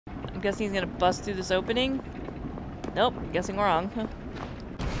I'm guessing he's gonna bust through this opening. Nope, guessing wrong.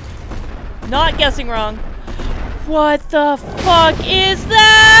 Not guessing wrong. What the fuck is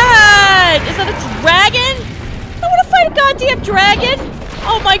that? Is that a dragon? I want to fight a goddamn dragon!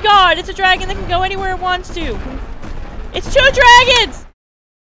 Oh my god, it's a dragon that can go anywhere it wants to. It's 2 dragons!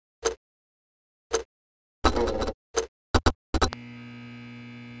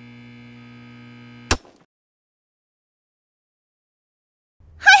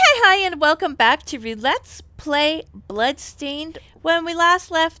 Hi, and welcome back to Roulette's Play Bloodstained. When we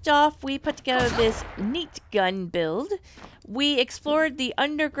last left off, we put together this neat gun build. We explored the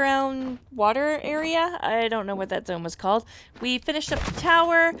underground water area. I don't know what that zone was called. We finished up the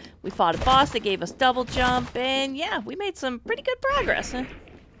tower, we fought a boss that gave us double jump, and yeah, we made some pretty good progress.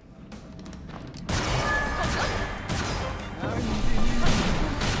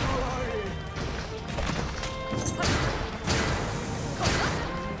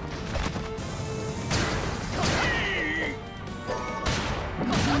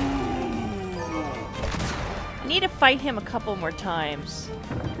 I need to fight him a couple more times.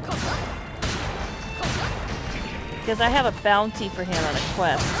 Because I have a bounty for him on a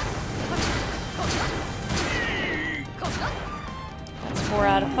quest. That's 4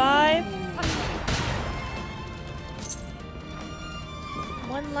 out of 5.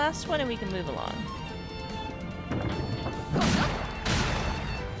 One last one and we can move along.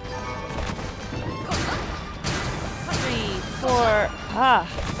 3, 4,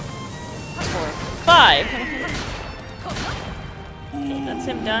 4, 5. Okay, that's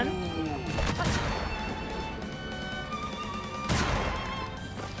him done.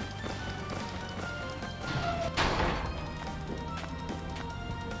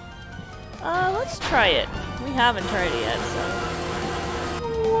 Let's try it. We haven't tried it yet, so.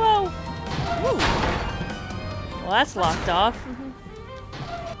 Whoa! Woo. Well, that's locked off.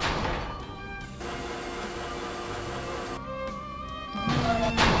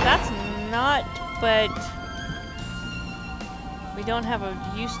 That's not, but we don't have a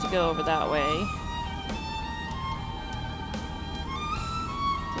use to go over that way.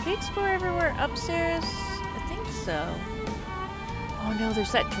 Did we explore everywhere upstairs? I think so. Oh no,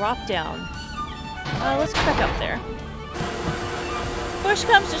 there's that drop down. Let's go back up there. Push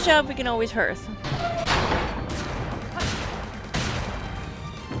comes to shove, we can always hearth.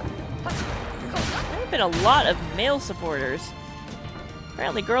 There have been a lot of male supporters.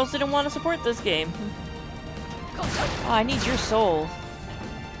 Apparently girls didn't want to support this game. Oh, I need your soul.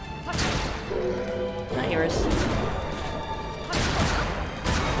 Not yours.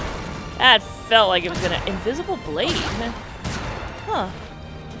 That felt like it was gonna... Invisible blade? Huh.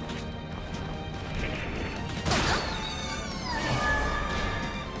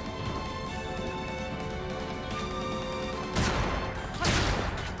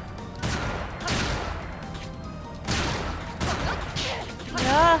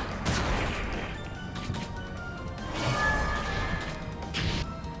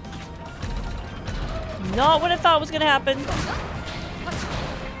 Not what I thought was gonna happen.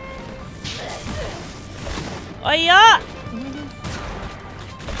 Oh yeah!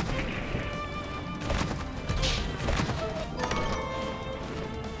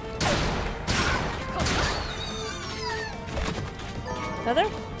 Another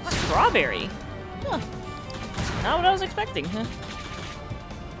strawberry. Huh. Not what I was expecting, huh?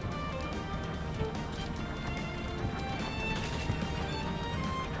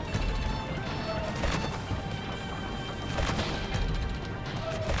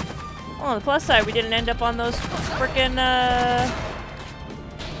 On the plus side, we didn't end up on those frickin'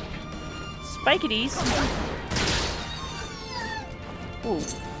 spiketies. Ooh,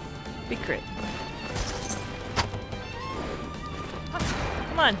 big crit.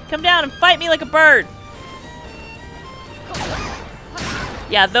 Come on, come down and fight me like a bird.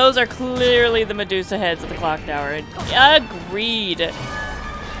 Yeah, those are clearly the Medusa heads of the clock tower. Agreed.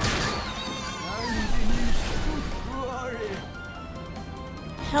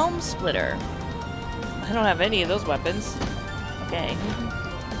 Helm splitter. I don't have any of those weapons. Okay.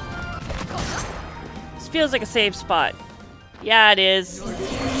 This feels like a safe spot. Yeah, it is.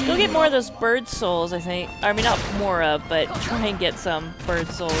 Let's go get more of those bird souls, I think. I mean, not more of, but try and get some bird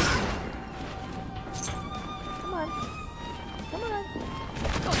souls. Come on. Come on.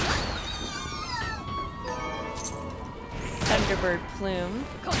 Thunderbird plume.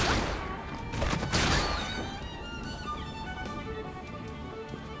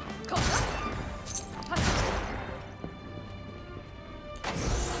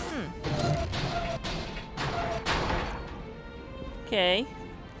 Okay.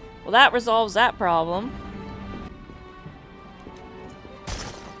 Well, that resolves that problem.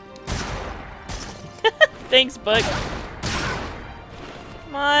 Thanks, bug.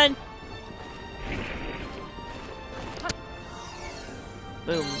 Come on.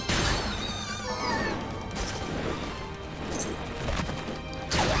 Boom.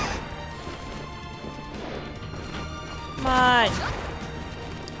 Come on.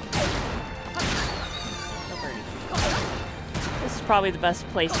 This is probably the best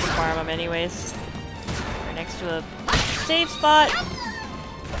place to farm them anyways. Right next to a safe spot.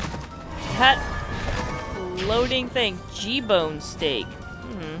 That loading thing. G-bone steak.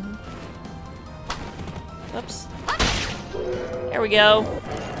 Oops. There we go.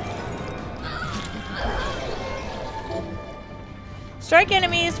 Strike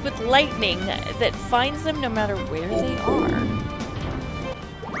enemies with lightning that finds them no matter where they are.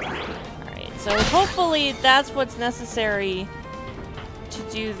 Alright, so hopefully that's what's necessary to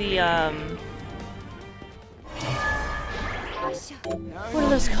do the, what are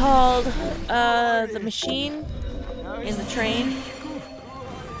those called? The machine in the train.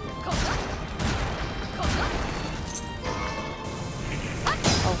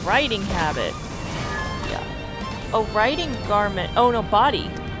 A riding habit. Yeah. A riding garment. Oh no, body.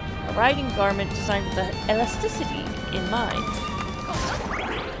 A riding garment designed with the elasticity in mind.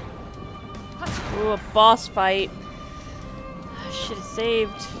 Ooh, a boss fight. I should have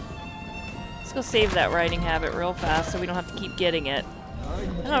saved. Let's go save that riding habit real fast so we don't have to keep getting it. I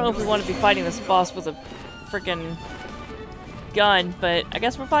don't know if we want to be fighting this boss with a freaking gun, but I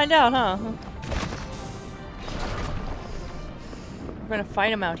guess we'll find out, huh? We're gonna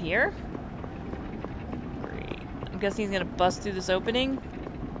fight him out here? Great. I'm guessing he's gonna bust through this opening?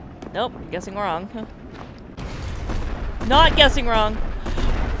 Nope, guessing wrong. Not guessing wrong.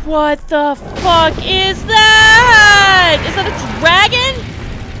 What the fuck is that? Is that a dragon?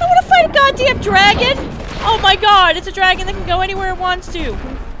 I wanna fight a goddamn dragon! Oh my god, it's a dragon that can go anywhere it wants to.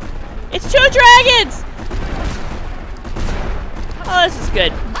 It's 2 dragons! Oh, this is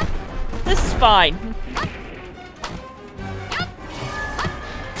good. This is fine.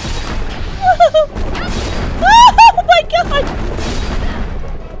 Oh my god!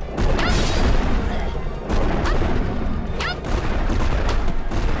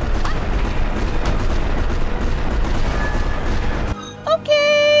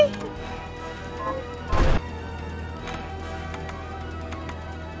 Okay.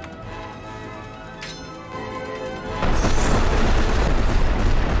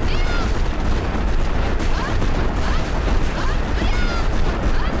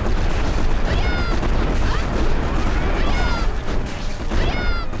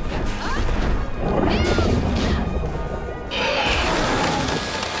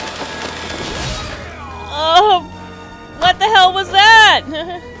 What the hell was that?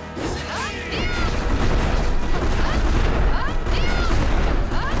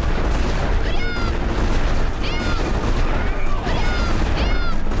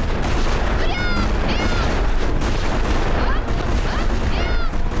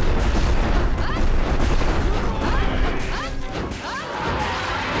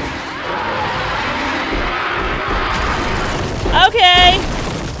 Okay.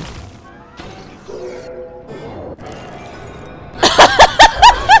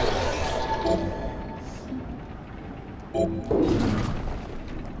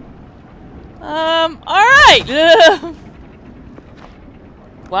 Alright!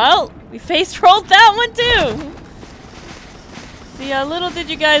 Well, we face rolled that one too! See, little did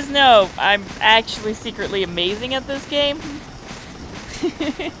you guys know, I'm actually secretly amazing at this game.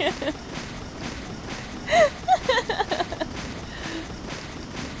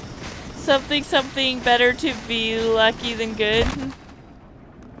 Something better to be lucky than good.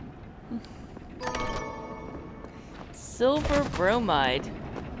 Silver bromide.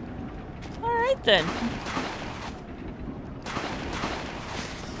 Alright then.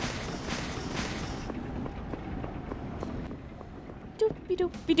 Doopy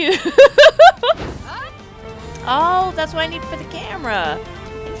doopy doo. Oh, that's what I need for the camera.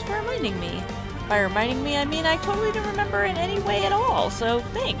 Thanks for reminding me. By reminding me, I mean I totally didn't remember in any way at all, so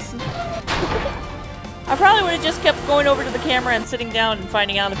thanks. I probably would have just kept going over to the camera and sitting down and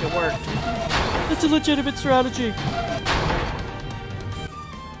finding out if it worked. It's a legitimate strategy.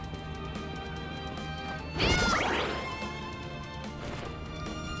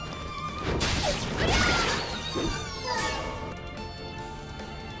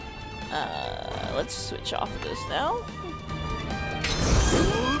 Let's switch off of this now.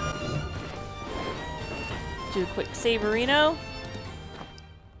 Do a quick saverino.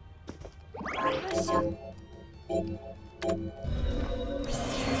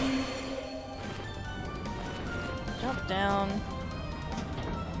 Jump down.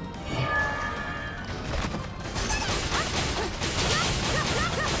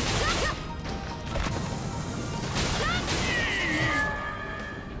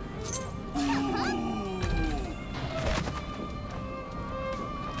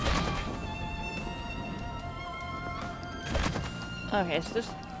 Okay, so there's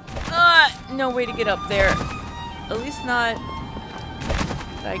no way to get up there. At least not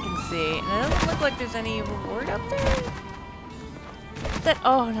that I can see. And it doesn't look like there's any reward up there.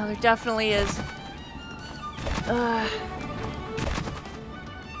 Oh no, there definitely is. I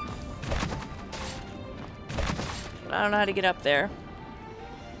don't know how to get up there.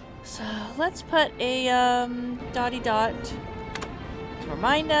 So let's put a dotty dot to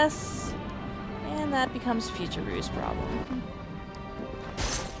remind us, and that becomes Futuru's problem.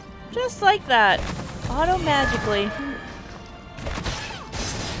 Just like that, auto-magically.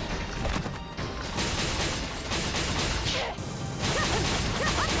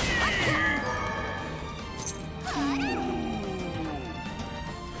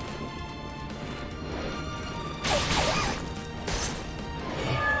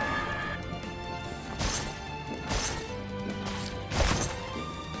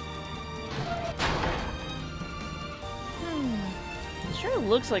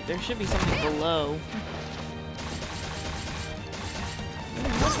 Looks like there should be something below.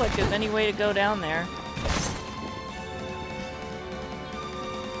 Doesn't look like there's any way to go down there.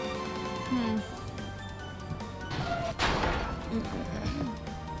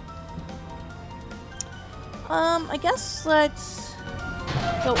 I guess let's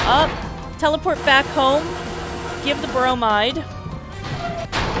go up, teleport back home, give the bromide.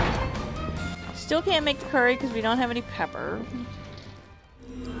 Still can't make the curry because we don't have any pepper.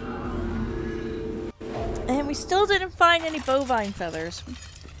 And we still didn't find any bovine feathers.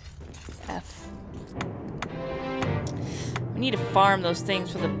 F. We need to farm those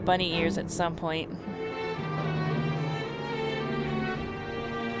things for the bunny ears at some point.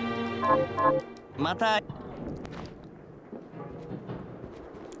 Mata.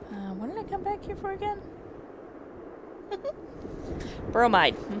 What did I come back here for again?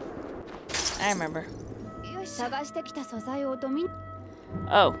 Bromide. I remember.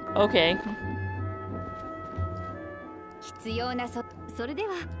 Oh, okay. 必要なそれで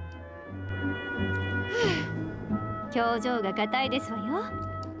は表情が硬いですわよ。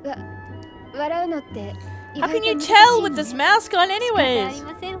笑うのって How can you tell with this mask on anyways? あり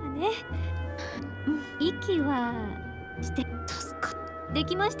ませんわね。息はしてで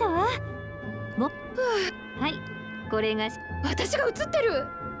きましたわ。はい、これが私が映ってる。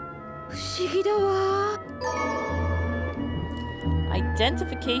不思議だわ。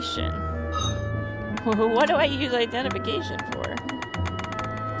Identification. What do I use identification for?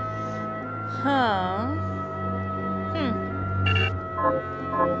 Huh.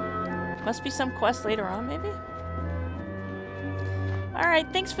 Must be some quest later on, maybe?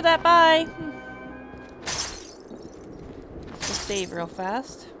 Alright, thanks for that, bye! Let's save real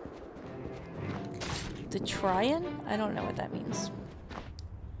fast. The Tryon? I don't know what that means.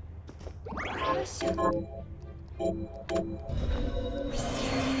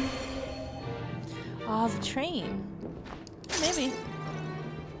 Oh, the train. Maybe.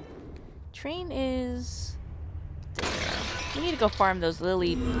 Train is there. We need to go farm those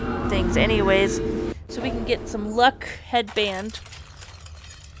lily things anyways, so we can get some luck headband.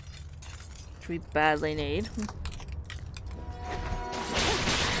 Which we badly need.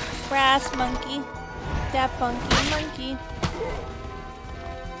 Brass monkey. That funky monkey.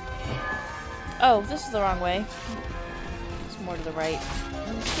 Oh, this is the wrong way. It's more to the right.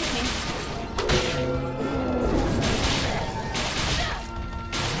 Excuse me.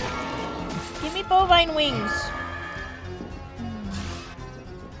 Give me bovine wings.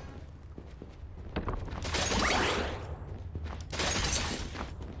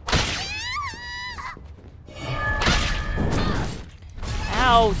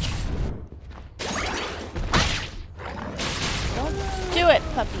 Ouch. Don't do it,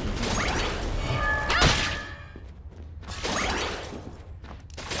 puppy.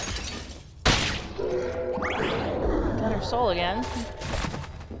 Got her soul again.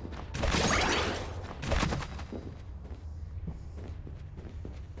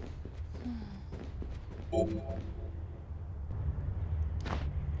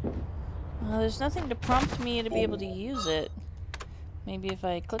 Well, there's nothing to prompt me to be able to use it. Maybe if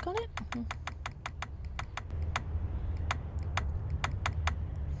I click on it?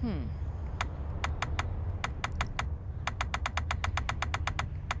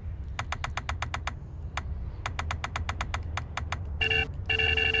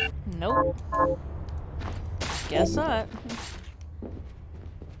 Nope. Guess not.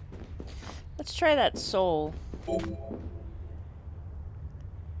 Let's try that soul.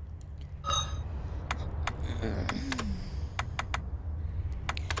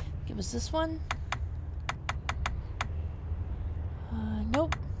 It was this one?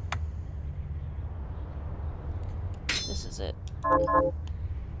 Nope. This is it.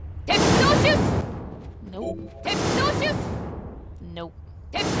 Nope. Nope.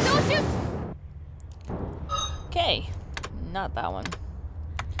 Okay. Not that one.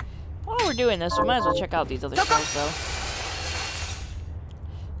 While we're doing this, we might as well check out these other shells, though.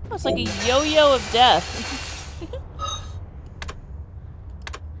 Oh, it's like a yo-yo of death.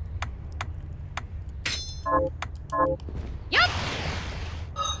 Yup.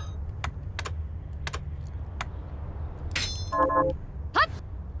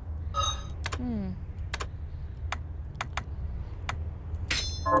 Hmm.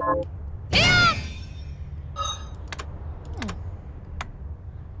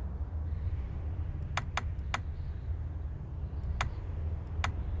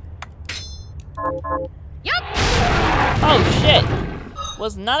 Yup. Oh shit!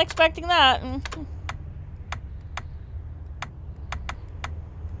 Was not expecting that.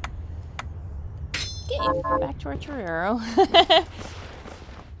 Okay, back to our Torero.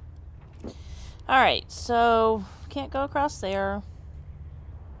 Alright, so can't go across there.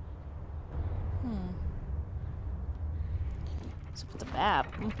 What's up with the map?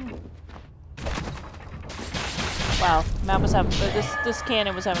 Wow, map was having this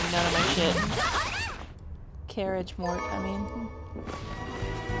cannon was having none of my shit. Carriage mort, I mean.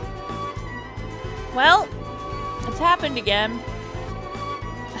 Well, it's happened again.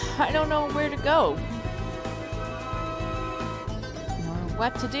 I don't know where to go. Or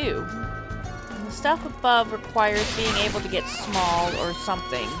what to do. And the stuff above requires being able to get small or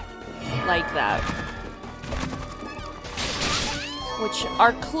something like that. Which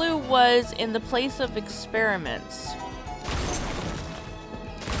our clue was in the place of experiments.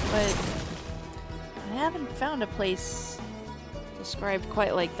 But I haven't found a place described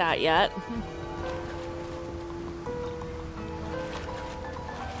quite like that yet.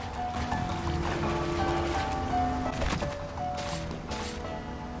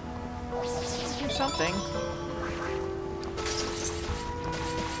 Here's something.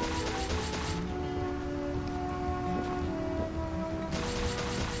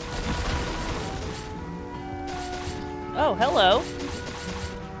 Oh, hello.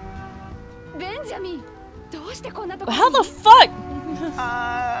 Benjamin, how the fuck?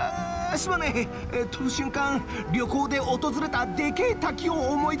 すまねえ、飛ぶ瞬間旅行で訪れたでけえ滝を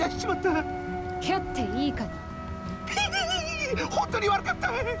思い出しちまった。キャっていいかな。本当に悪かった。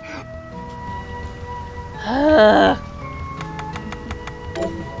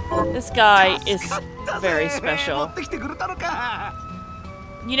This guy is very special.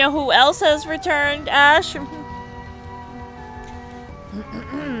 You know who else has returned, Ash?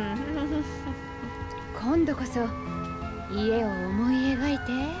 今度こそ家を思い描い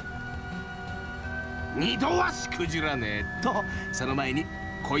て。二度はしくじらねえと、その前に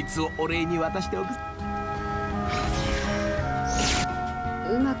こいつをお礼に渡しておく。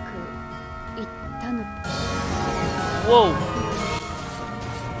うまくいったの。 Whoa.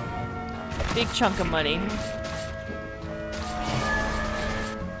 Big chunk of money.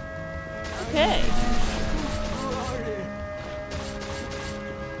 Okay.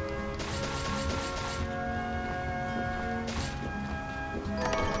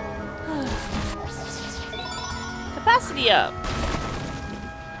 Capacity up.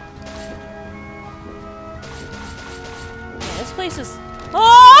 Man, this place is...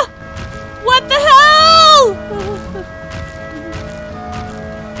 Oh! What the hell?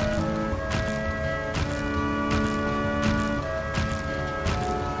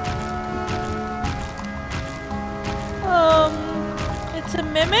 It's a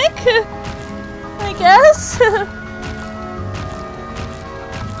mimic? I guess?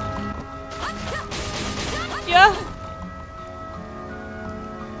 Yeah.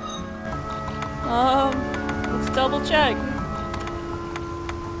 Let's double check.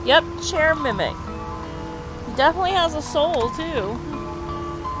 Yep, chair mimic. He definitely has a soul, too.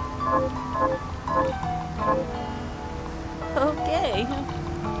 Okay.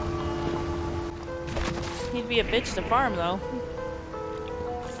 He'd be a bitch to farm, though.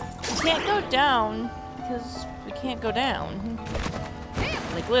 We can't go down, because we can't go down.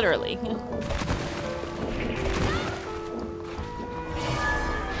 Like, literally.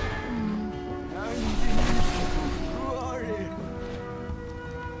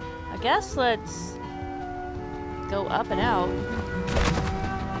 I guess let's go up and out.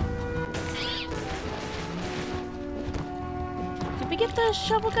 Did we get the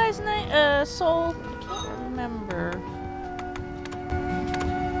shovel guy's soul? I can't remember.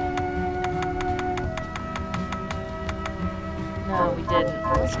 No, we didn't.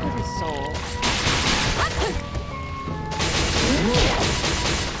 Let's get his soul.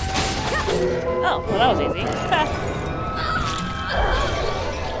 Oh, well that was easy.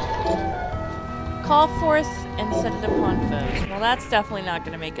 Call forth and set it upon foes. Well, that's definitely not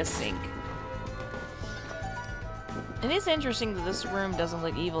going to make us sink. It is interesting that this room doesn't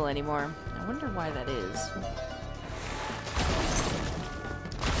look evil anymore. I wonder why that is.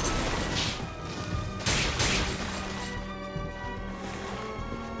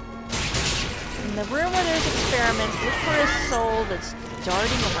 In the room where there's experiments, look for a soul that's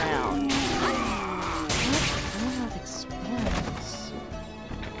darting around. What? Experiments.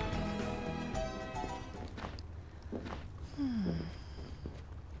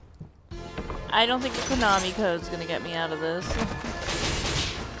 I don't think the Konami code's gonna get me out of this.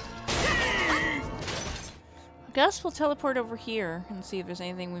 I guess we'll teleport over here and see if there's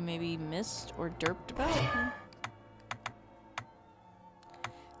anything we maybe missed or derped about.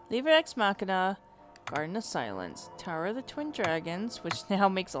 Lever Ex Machina, Garden of Silence, Tower of the Twin Dragons, which now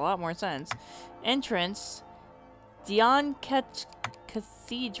makes a lot more sense. Entrance, Dion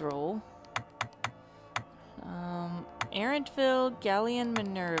Cathedral, Arentville, Galleon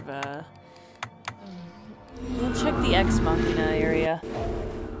Minerva. We'll check the Ex Machina area.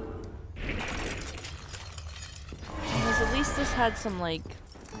 Because at least this had some, like,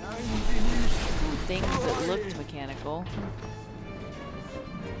 things that looked mechanical.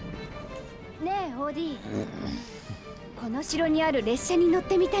 ねえ、オーディ。この城にある列車に乗っ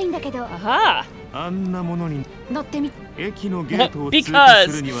てみたいんだけど。Aha! あんなものに乗ってみ。駅のゲートを通過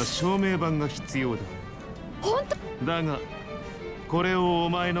するには証明板が必要だ。本当。だが、これを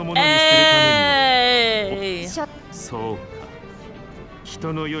お前のものにするためには。そうか。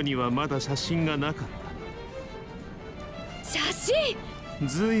人の世にはまだ写真がなかった。写真。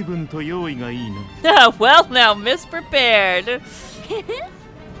ずいぶんと用意がいいな。Well, now misprepared.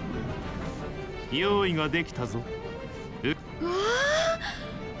 用意ができたぞ。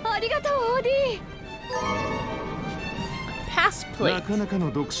ありがとう、オーディ。Pass plate. なかなかの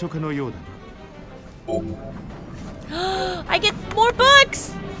読書家のようだな。I get more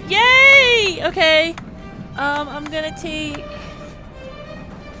books! Yay! Okay. I'm gonna take.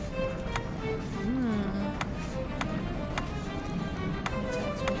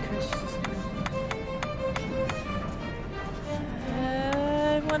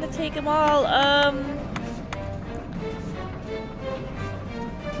 I want to take them all.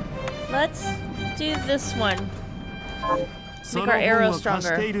 Let's do this one. Make our arrow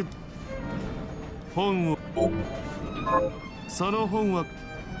stronger. 本をその本は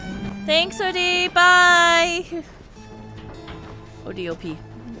Thanks, OD. Bye. ODOP.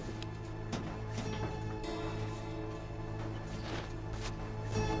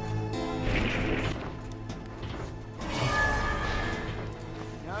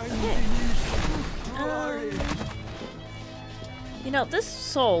 You know, this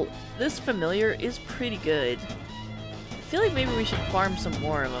soul, this familiar is pretty good. I feel like maybe we should farm some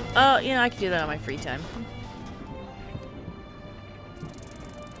more of them. Oh, you know, I can do that on my free time.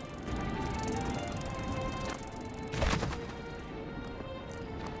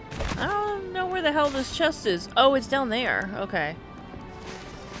 I don't know where the hell this chest is. Oh, it's down there. Okay.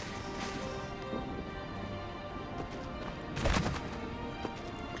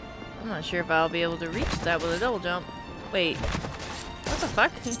 I'm not sure if I'll be able to reach that with a double jump. Wait. What the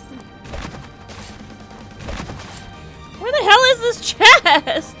fuck? Where the hell is this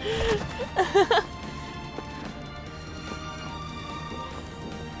chest?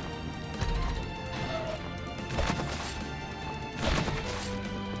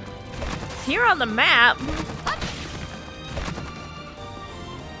 It's here on the map.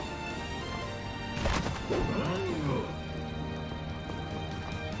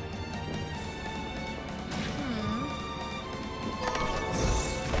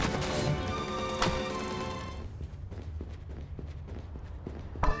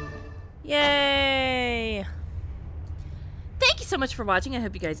 Yay! Thank you so much for watching. I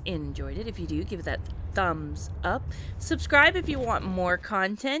hope you guys enjoyed it. If you do, give it that thumbs up. Subscribe if you want more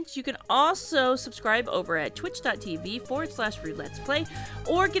content. You can also subscribe over at twitch.tv/roulette'splay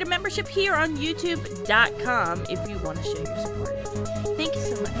or get a membership here on youtube.com if you want to show your support. Thank you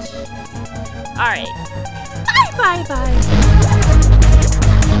so much. Alright. Bye bye bye!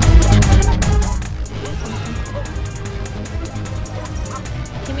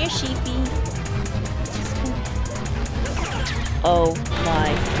 Come here, sheepy. Oh my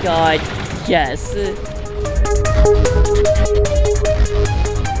god, yes.